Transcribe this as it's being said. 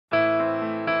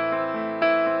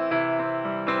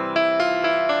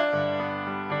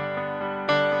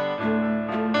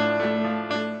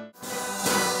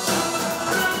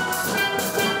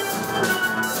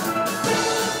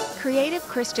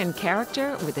Christian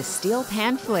character with a steel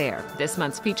pan flair. This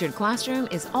month's featured classroom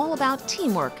is all about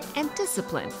teamwork and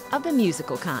discipline of the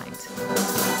musical kind.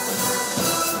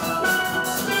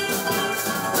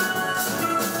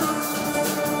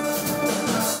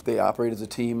 They operate as a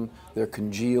team, they're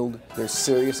congealed, they're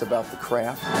serious about the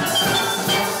craft.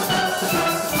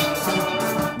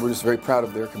 We're just very proud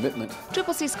of their commitment.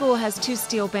 Triple C School has two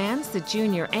steel bands, the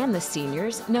junior and the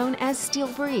seniors, known as Steel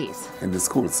Breeze. In the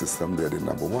school system, they're the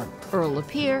 #1. Earl La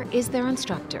Pierre is their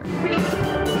instructor.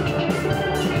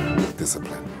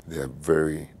 Discipline. They are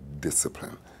very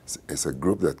disciplined. It's a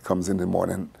group that comes in the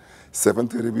morning,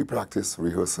 7:30 we practice,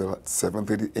 rehearsal at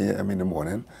 7:30 a.m. in the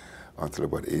morning until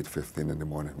about 8:15 in the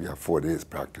morning. We have 4 days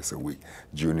practice a week,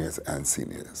 juniors and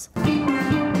seniors.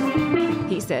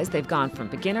 He says they've gone from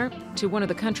beginner to one of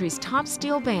the country's top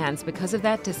steel bands because of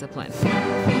that discipline.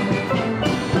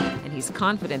 And he's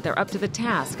confident they're up to the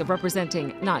task of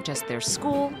representing not just their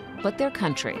school, but their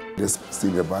country. This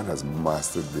senior band has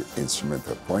mastered the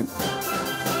instrumental point,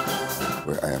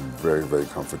 where I am very, very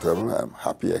comfortable. I'm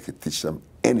happy I could teach them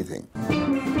anything.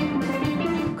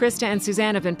 Krista and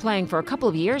Suzanne have been playing for a couple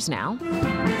of years now.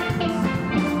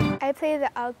 I play the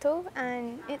alto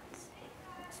and it's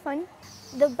fun.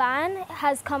 The band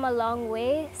has come a long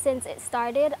way since it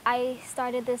started. I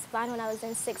started this band when I was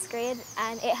in 6th grade,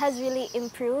 and it has really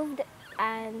improved,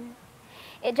 and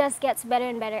it just gets better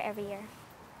and better every year.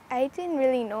 I didn't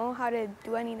really know how to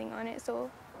do anything on it,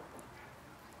 so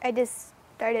I just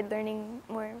started learning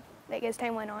more as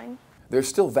time went on. There's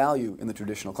still value in the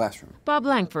traditional classroom. Bob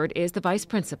Langford is the vice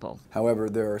principal. However,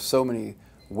 there are so many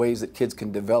ways that kids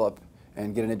can develop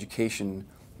and get an education,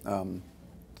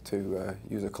 to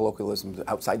use a colloquialism,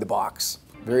 outside the box.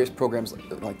 Various programs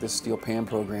like this steel pan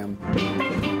program,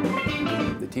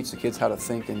 they teach the kids how to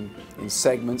think in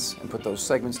segments and put those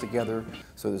segments together.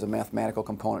 So there's a mathematical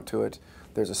component to it.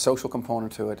 There's a social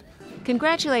component to it.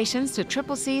 Congratulations to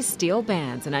Triple C's Steel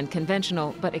Bands, an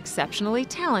unconventional but exceptionally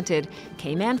talented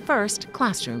Cayman First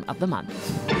Classroom of the Month.